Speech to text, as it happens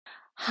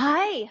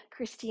Hi,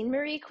 Christine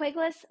Marie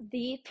Quiglis,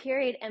 the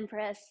Period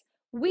Empress.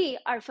 We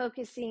are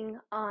focusing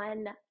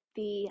on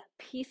the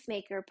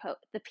Peacemaker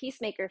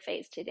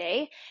phase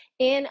today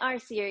in our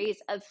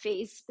series of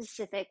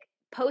phase-specific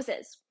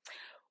poses.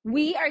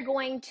 We are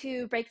going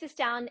to break this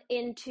down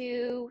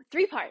into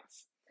three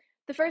parts.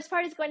 The first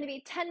part is going to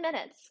be 10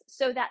 minutes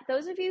so that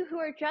those of you who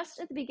are just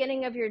at the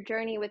beginning of your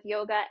journey with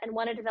yoga and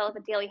want to develop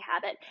a daily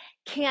habit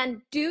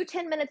can do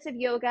 10 minutes of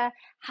yoga,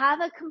 have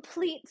a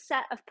complete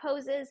set of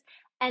poses,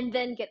 and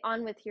then get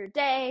on with your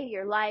day,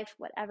 your life,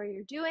 whatever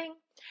you're doing.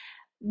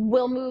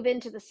 We'll move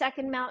into the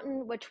second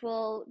mountain, which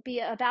will be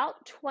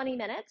about 20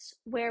 minutes,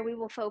 where we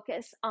will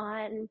focus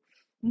on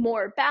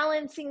more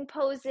balancing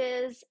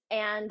poses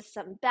and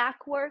some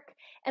back work.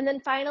 And then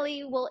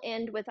finally, we'll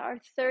end with our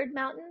third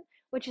mountain,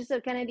 which is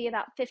going to be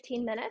about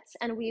 15 minutes,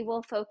 and we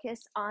will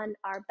focus on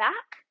our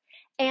back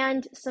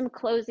and some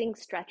closing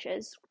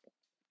stretches.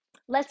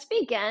 Let's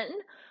begin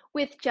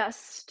with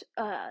just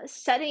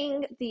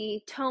setting the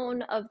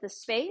tone of the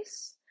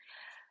space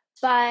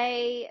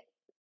by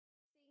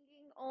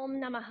singing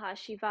Om Namaha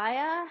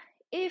Shivaya.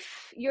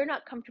 If you're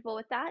not comfortable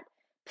with that,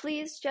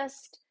 please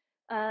just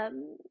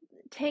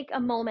take a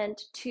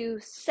moment to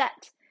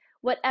set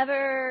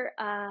whatever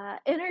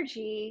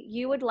energy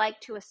you would like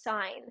to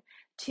assign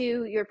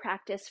to your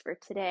practice for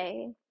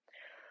today.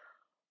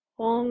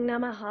 Om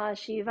Namaha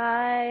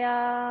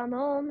Shivaya,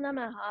 Om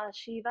Namaha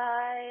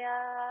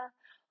Shivaya,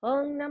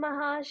 Om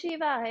Namaha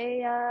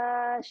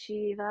Shivaya,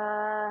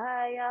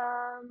 Shivaya,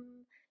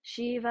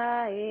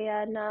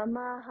 Shivaya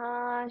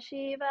Namaha,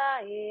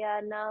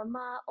 Shivaya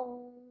Nama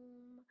Om,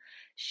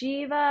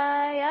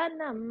 Shivaya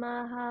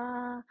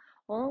Namaha,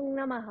 Om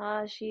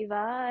Namaha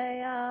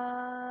Shivaya.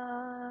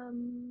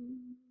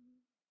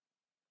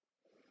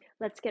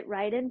 Let's get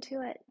right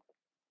into it.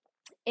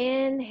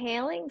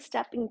 Inhaling,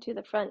 stepping to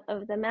the front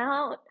of the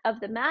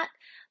mat,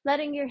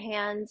 letting your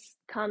hands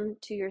come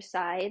to your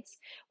sides.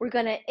 We're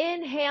going to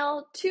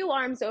inhale, two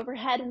arms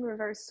overhead in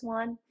reverse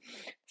swan.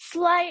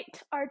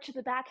 Slight arch of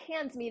the back,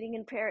 hands meeting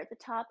in prayer at the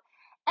top.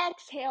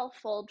 Exhale,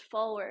 fold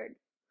forward.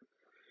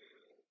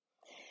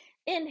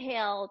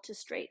 Inhale to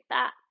straight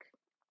back.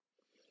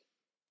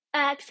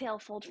 Exhale,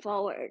 fold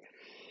forward.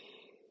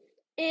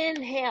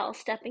 Inhale,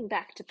 stepping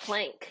back to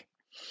plank.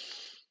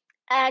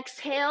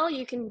 Exhale,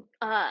 you can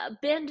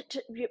bend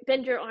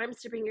your arms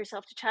to bring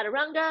yourself to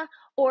chaturanga,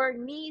 or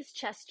knees,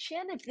 chest,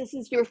 chin if this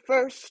is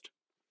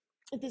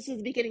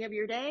the beginning of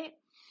your day.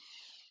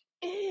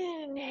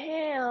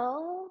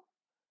 Inhale.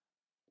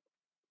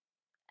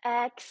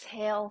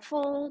 Exhale,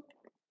 fold.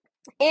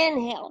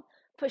 Inhale,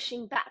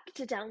 pushing back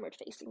to downward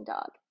facing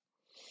dog.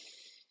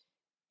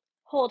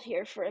 Hold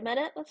here for a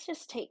minute. Let's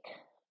just take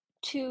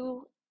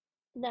two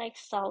nice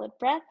solid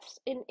breaths.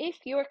 And if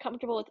you're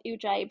comfortable with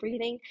Ujjayi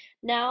breathing,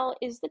 now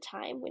is the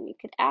time when you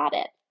could add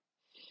it.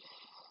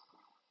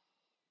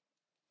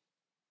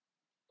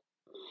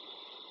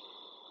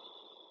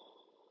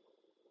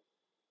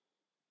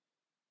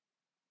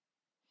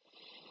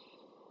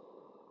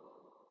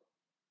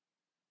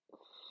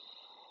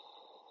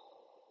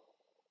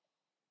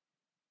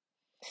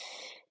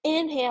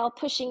 Inhale,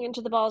 pushing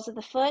into the balls of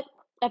the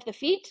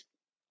feet.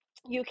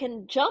 You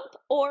can jump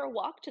or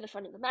walk to the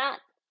front of the mat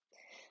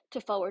to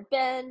forward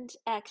bend.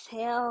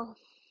 Exhale.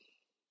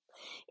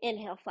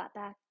 Inhale, flat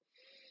back.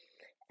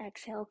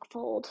 Exhale,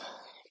 fold.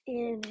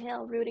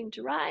 Inhale, rooting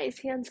to rise.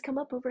 Hands come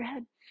up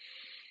overhead.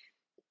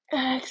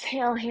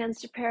 Exhale, hands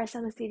to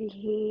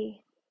Parasamasidhi.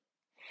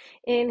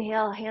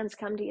 Inhale, hands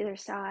come to either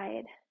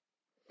side.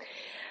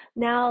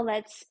 Now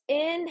let's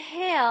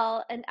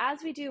inhale, and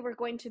as we do, we're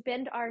going to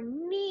bend our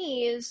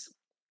knees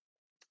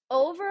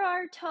over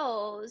our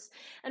toes,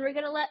 and we're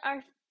going to let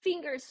our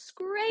fingers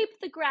scrape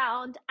the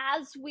ground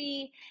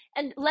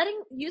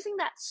using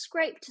that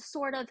scrape to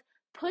sort of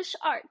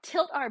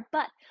tilt our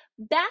butt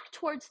back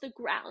towards the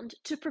ground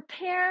to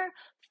prepare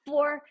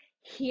for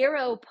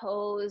hero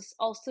pose,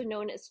 also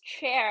known as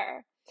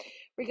chair.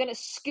 We're going to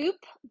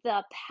scoop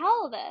the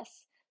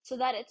pelvis so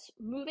that it's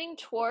moving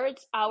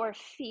towards our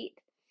feet.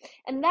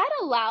 And that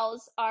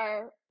allows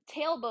our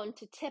tailbone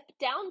to tip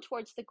down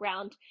towards the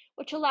ground,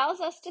 which allows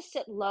us to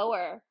sit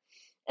lower.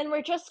 And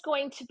we're just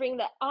going to bring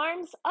the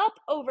arms up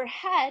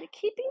overhead,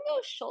 keeping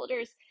those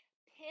shoulders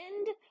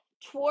pinned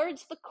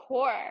towards the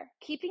core,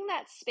 keeping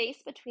that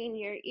space between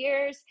your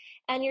ears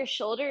and your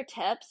shoulder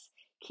tips,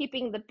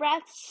 keeping the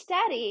breath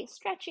steady,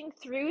 stretching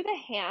through the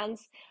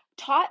hands.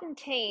 Taut and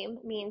tame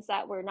means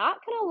that we're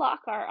not going to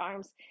lock our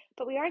arms,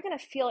 but we are going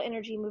to feel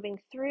energy moving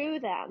through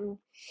them.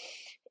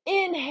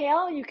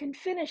 Inhale, you can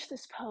finish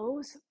this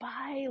pose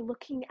by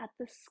looking at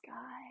the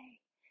sky.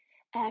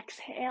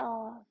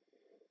 Exhale.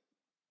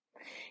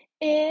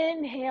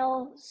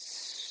 Inhale,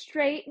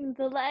 straighten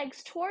the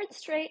legs towards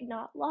straight,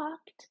 not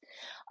locked.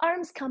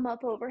 Arms come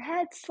up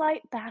overhead,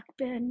 slight back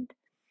bend.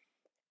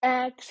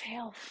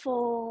 Exhale,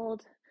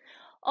 fold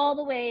all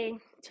the way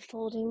to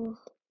folding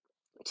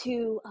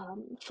to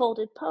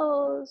folded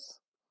pose,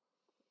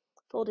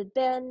 folded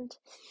bend.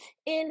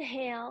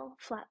 Inhale,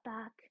 flat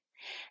back.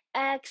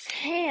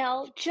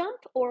 Exhale, jump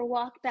or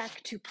walk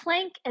back to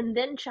plank and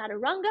then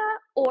chaturanga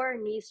or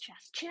knees,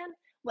 chest, chin,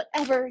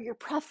 whatever your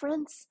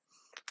preference.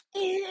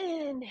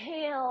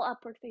 Inhale,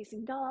 upward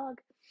facing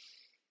dog.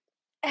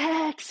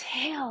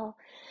 Exhale,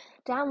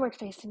 downward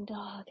facing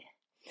dog.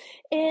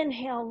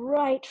 Inhale,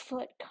 right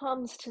foot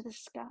comes to the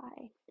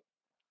sky.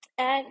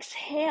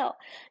 Exhale,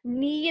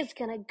 knee is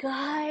going to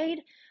guide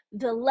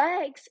the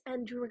legs,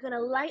 and we're going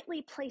to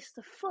lightly place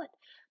the foot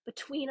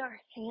between our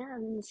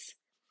hands.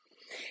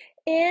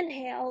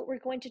 Inhale, we're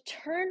going to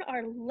turn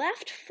our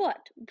left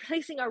foot,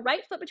 placing our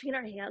right foot between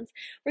our hands.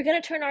 We're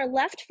going to turn our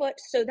left foot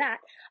so that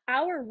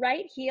our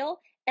right heel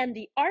and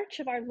the arch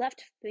of our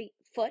left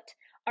foot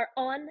are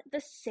on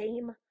the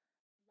same line,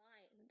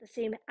 the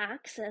same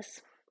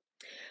axis.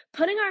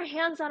 Putting our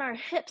hands on our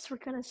hips, we're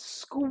going to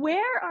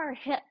square our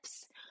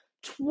hips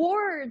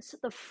towards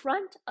the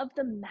front of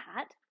the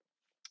mat,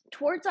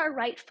 towards our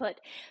right foot,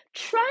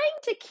 trying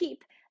to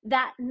keep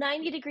that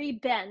 90-degree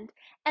bend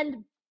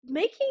and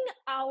making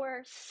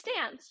our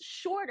stance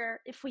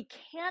shorter if we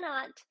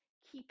cannot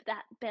keep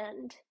that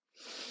bend.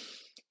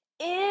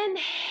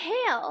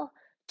 Inhale,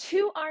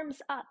 2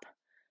 arms up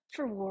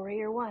for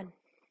warrior 1.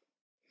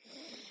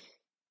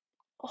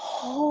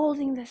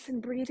 Holding this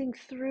and breathing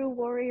through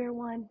warrior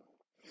 1.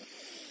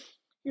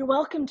 You're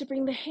welcome to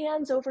bring the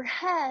hands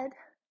overhead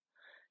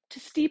to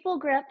steeple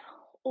grip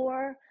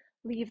or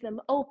leave them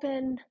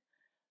open,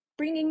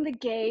 bringing the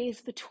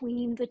gaze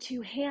between the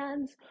 2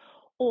 hands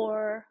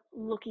or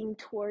looking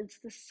towards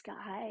the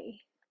sky.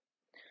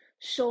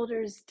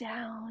 Shoulders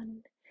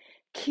down,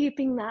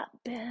 keeping that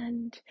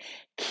bend,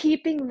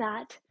 keeping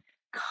that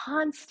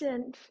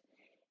constant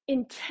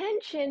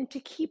intention to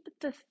keep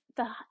the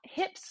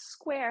hips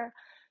square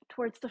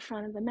towards the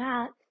front of the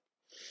mat.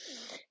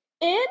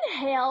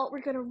 Inhale,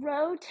 we're going to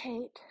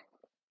rotate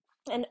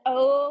and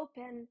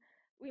open.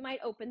 We might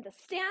open the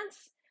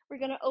stance. We're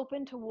going to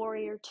open to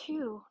warrior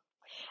 2.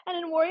 And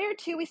in warrior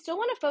 2, we still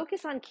want to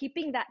focus on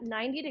keeping that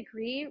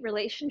 90-degree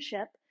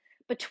relationship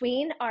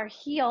between our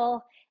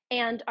heel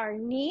and our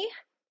knee.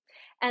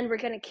 And we're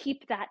going to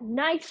keep that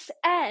nice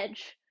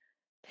edge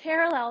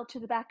parallel to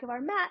the back of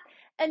our mat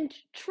and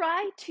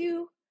try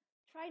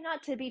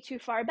not to be too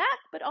far back,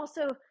 but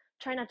also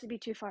try not to be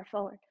too far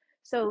forward.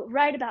 So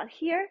right about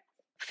here,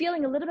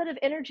 feeling a little bit of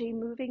energy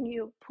moving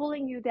you,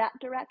 pulling you that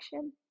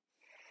direction.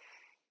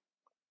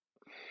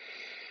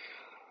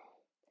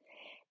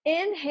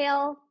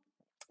 Inhale,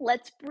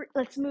 let's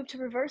move to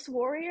reverse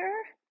warrior,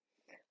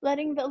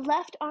 letting the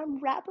left arm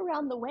wrap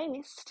around the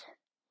waist.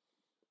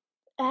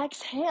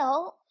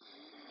 Exhale,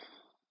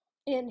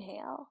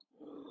 inhale.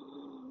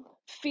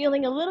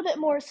 Feeling a little bit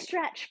more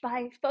stretch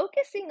by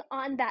focusing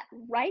on that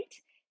right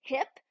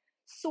hip,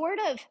 sort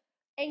of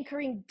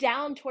anchoring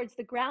down towards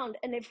the ground.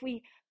 And if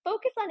we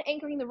focus on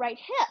anchoring the right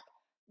hip,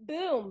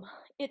 boom,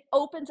 it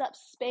opens up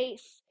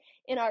space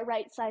in our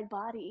right side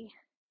body.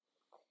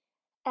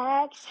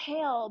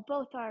 Exhale,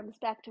 both arms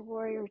back to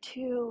warrior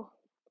 2.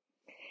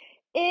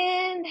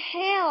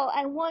 Inhale,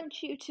 I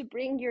want you to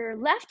bring your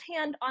left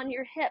hand on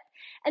your hip,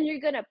 and you're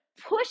going to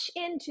push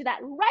into that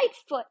right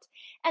foot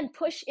and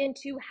push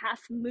into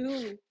half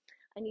moon.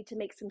 I need to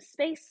make some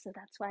space, so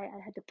that's why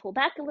I had to pull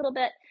back a little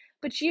bit,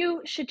 but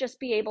you should just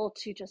be able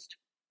to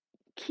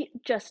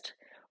just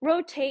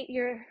rotate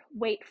your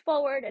weight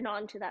forward and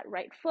onto that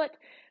right foot,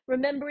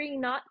 remembering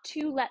not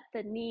to let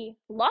the knee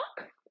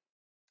lock,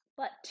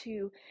 but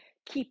to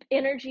keep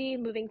energy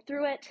moving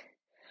through it.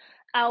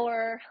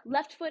 Our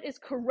left foot is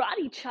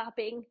karate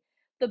chopping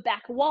the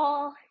back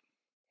wall.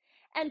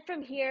 And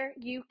from here,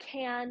 you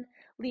can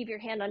leave your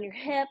hand on your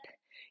hip.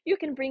 You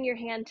can bring your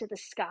hand to the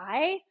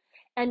sky,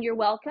 and you're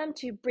welcome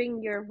to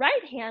bring your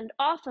right hand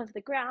off of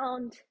the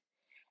ground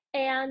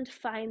and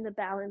find the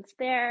balance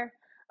there,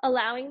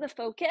 allowing the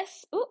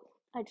focus,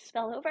 I just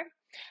fell over,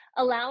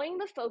 allowing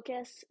the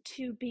focus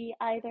to be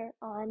either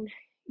on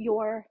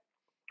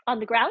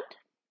the ground,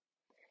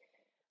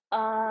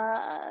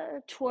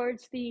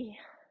 towards the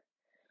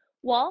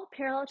wall,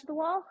 parallel to the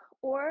wall,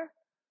 or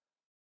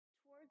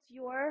towards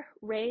your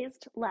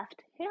raised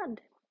left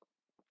hand.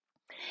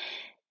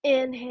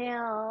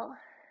 Inhale,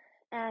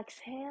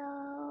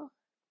 exhale.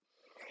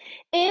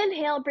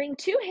 Inhale, bring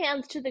 2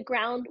 hands to the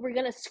ground. We're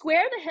going to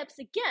square the hips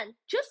again,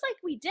 just like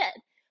we did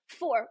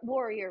for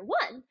warrior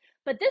 1.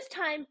 But this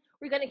time,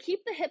 we're going to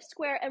keep the hips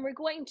square, and we're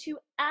going to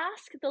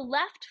ask the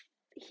left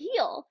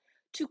heel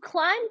to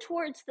climb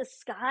towards the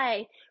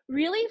sky,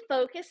 really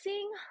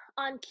focusing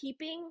on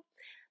keeping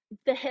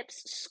the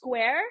hips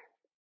square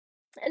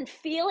and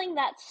feeling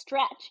that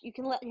stretch. You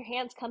can let your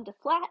hands come to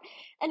flat,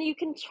 and you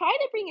can try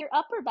to bring your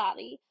upper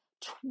body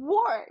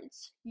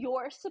towards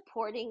your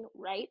supporting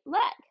right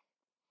leg.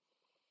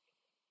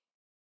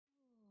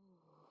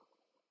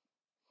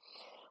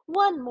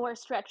 One more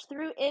stretch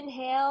through.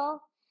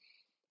 Inhale,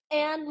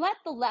 and let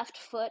the left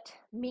foot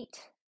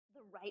meet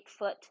the right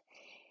foot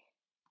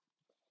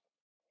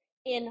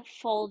in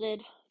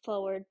folded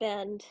forward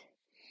bend.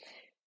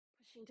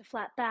 Pushing to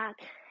flat back.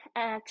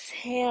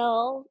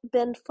 Exhale,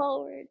 bend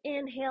forward.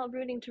 Inhale,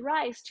 rooting to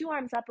rise. 2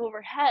 arms up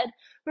overhead.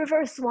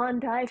 Reverse swan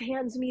dive,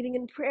 hands meeting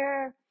in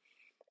prayer.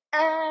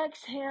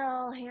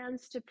 Exhale,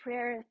 hands to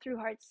prayer through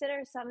heart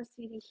center,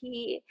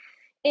 Samasthiti.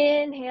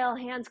 Inhale,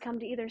 hands come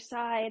to either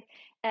side.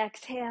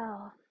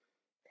 Exhale.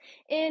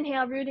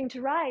 Inhale, rooting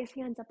to rise,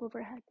 hands up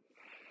overhead.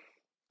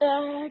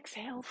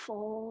 Exhale,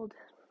 fold.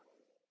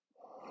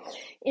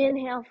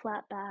 Inhale,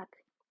 flat back.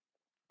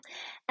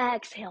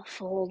 Exhale,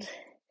 fold.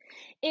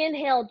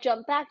 Inhale,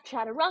 jump back,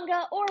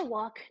 chaturanga, or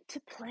walk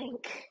to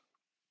plank.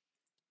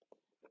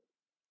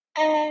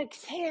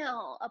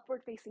 Exhale,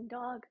 upward facing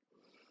dog.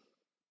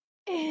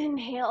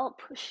 Inhale,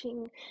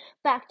 pushing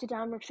back to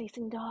downward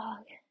facing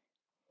dog.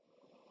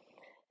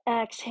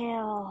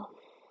 Exhale.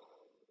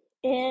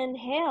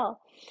 Inhale.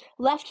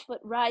 Left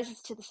foot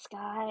rises to the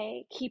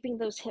sky, keeping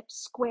those hips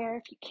square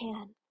if you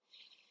can.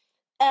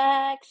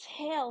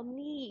 Exhale,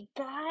 knee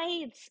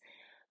guides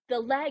the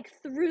leg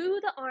through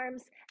the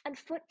arms and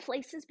foot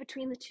places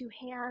between the 2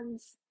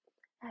 hands.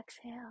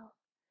 Exhale.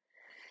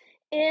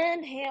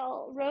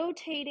 Inhale,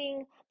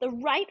 rotating the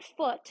right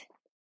foot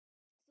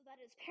so that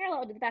it's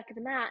parallel to the back of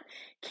the mat,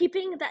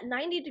 keeping that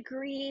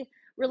 90-degree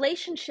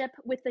relationship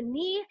with the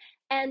knee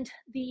and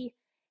the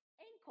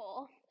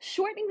ankle,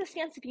 shortening the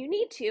stance if you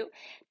need to.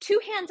 2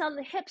 hands on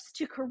the hips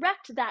to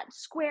correct that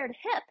squared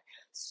hip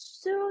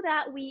so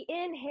that we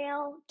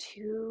inhale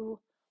to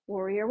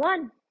warrior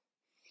 1.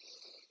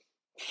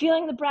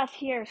 Feeling the breath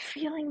here,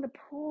 feeling the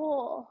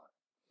pull.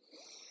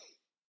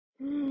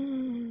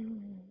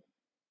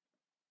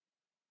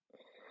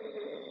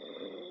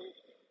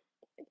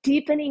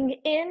 Deepening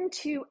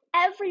into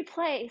every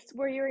place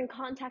where you're in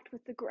contact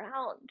with the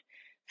ground,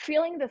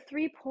 feeling the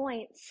 3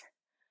 points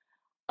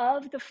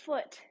of the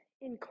foot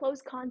in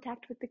close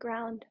contact with the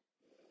ground.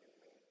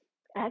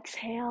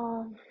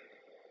 Exhale,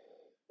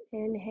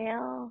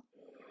 inhale,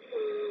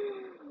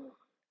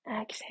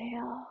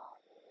 exhale.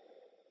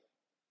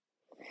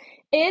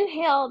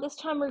 Inhale, this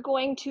time we're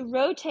going to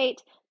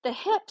rotate the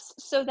hips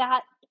so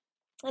that,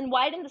 and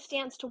widen the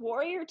stance to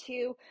warrior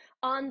 2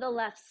 on the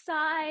left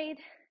side.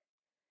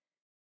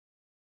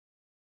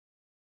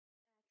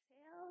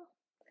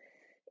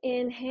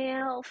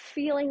 Inhale,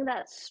 feeling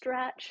that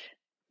stretch.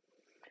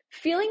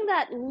 Feeling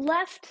that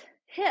left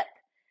hip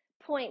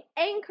point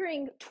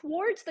anchoring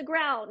towards the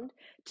ground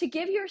to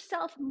give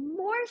yourself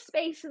more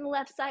space in the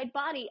left side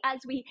body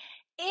as we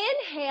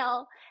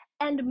inhale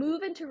and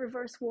move into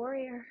reverse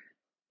warrior.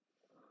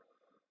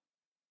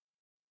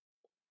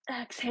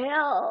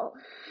 Exhale.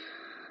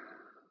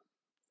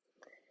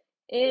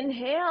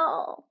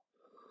 Inhale.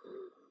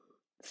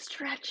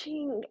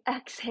 Stretching.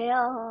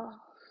 Exhale.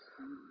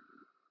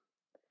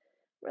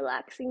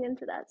 Relaxing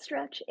into that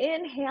stretch.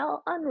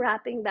 Inhale,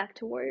 unwrapping back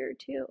to warrior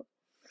 2.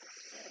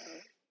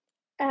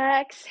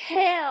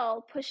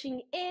 Exhale,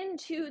 pushing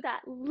into that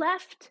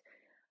left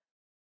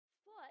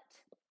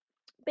foot,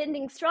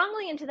 bending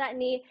strongly into that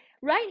knee.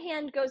 Right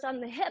hand goes on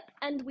the hip,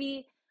 and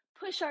we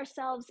push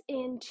ourselves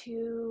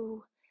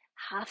into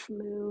half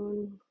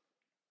moon.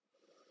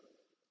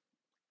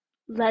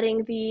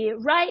 Letting the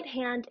right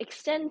hand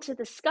extend to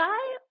the sky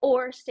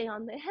or stay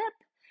on the hip.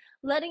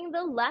 Letting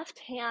the left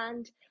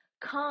hand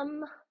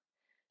come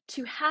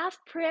to half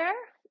prayer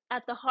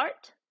at the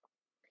heart,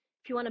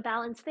 if you want to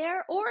balance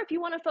there, or if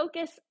you want to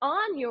focus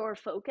on your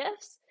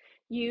focus,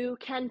 you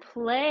can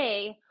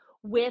play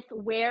with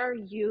where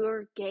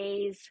your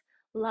gaze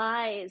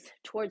lies,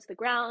 towards the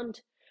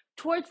ground,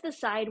 towards the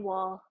side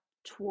wall,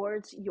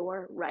 towards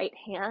your right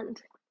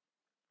hand.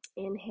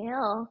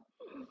 Inhale,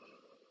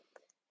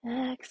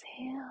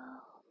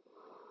 exhale.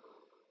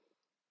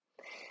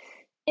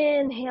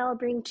 Inhale,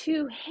 bring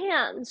 2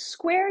 hands,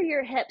 square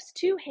your hips,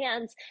 2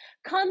 hands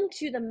come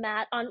to the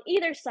mat on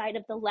either side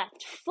of the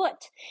left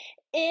foot.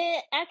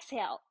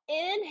 Exhale,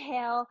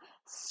 inhale,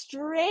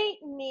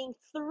 straightening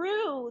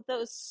through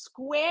those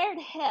squared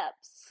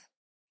hips.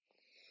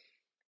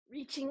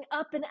 Reaching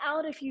up and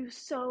out if you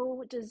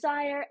so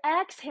desire.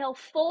 Exhale,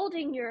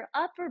 folding your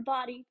upper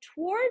body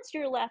towards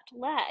your left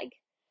leg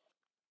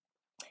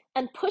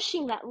and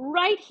pushing that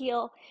right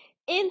heel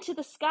into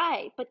the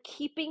sky, but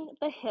keeping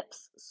the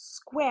hips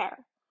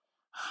square.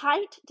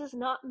 Height does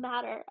not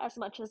matter as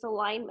much as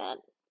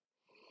alignment.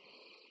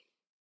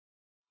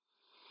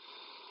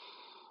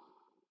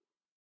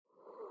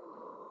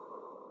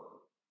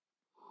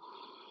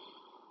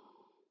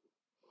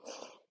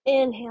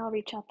 Inhale,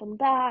 reach up and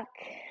back.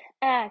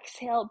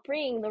 Exhale,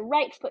 bring the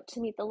right foot to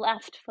meet the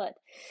left foot.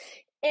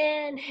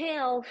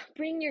 Inhale,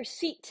 bring your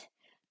seat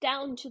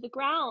down to the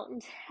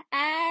ground.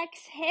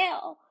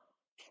 Exhale,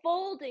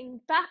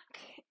 folding back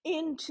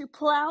into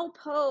plow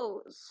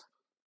pose.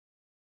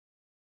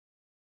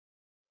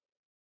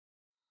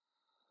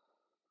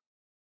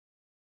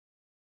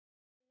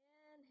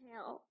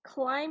 Inhale,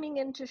 climbing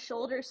into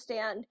shoulder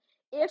stand.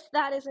 If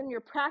that is in your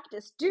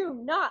practice, do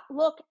not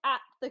look at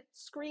the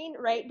screen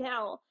right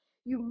now.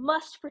 You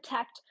must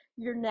protect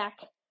your neck.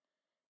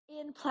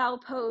 In plow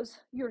pose,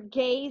 your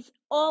gaze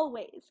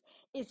always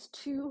is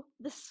to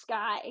the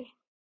sky.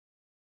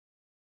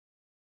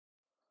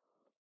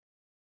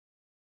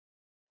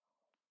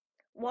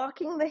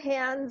 walking the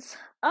hands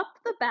up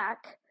the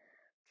back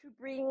to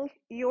bring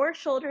your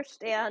shoulder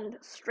stand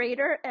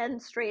straighter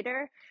and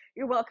straighter.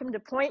 You're welcome to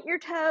point your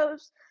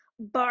toes,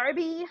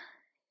 Barbie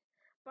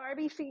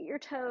feet your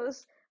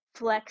toes,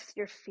 flex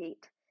your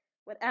feet.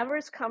 Whatever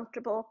is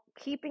comfortable,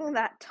 keeping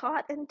that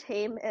taut and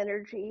tame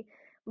energy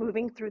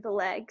moving through the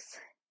legs,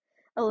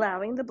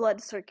 allowing the blood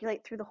to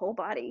circulate through the whole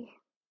body.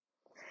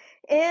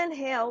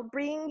 Inhale,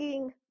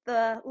 bringing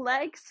the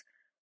legs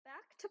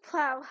back to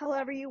plow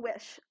however you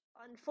wish,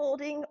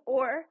 unfolding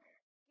or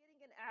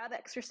getting an ab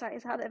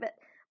exercise out of it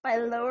by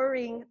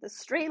lowering the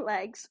straight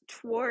legs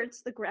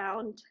towards the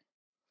ground.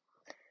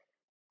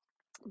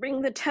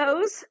 Bring the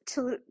toes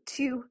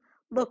to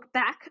look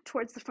back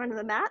towards the front of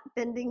the mat,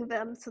 bending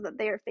them so that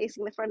they are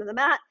facing the front of the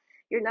mat.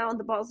 You're now on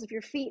the balls of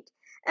your feet.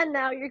 And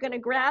now you're going to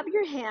grab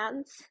your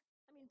hands,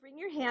 bring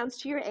your hands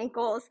to your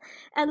ankles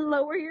and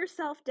lower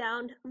yourself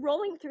down,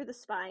 rolling through the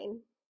spine.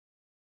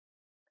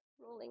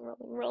 Rolling,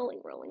 rolling,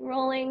 rolling, rolling,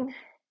 rolling.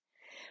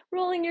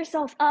 Rolling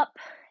yourself up,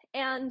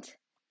 and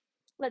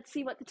let's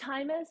see what the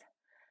time is.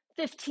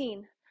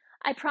 15.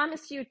 I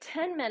promised you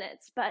 10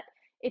 minutes, but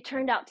it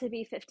turned out to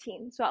be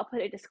 15. So I'll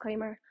put a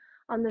disclaimer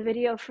on the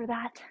video for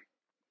that.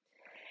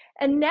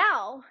 And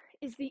now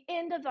is the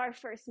end of our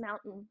first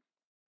mountain.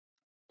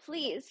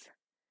 Please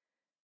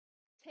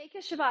take a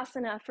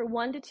Shavasana for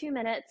 1 to 2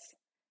 minutes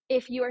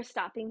if you are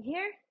stopping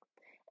here.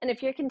 And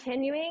if you're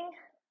continuing,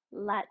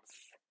 let's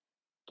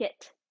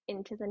get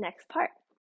into the next part.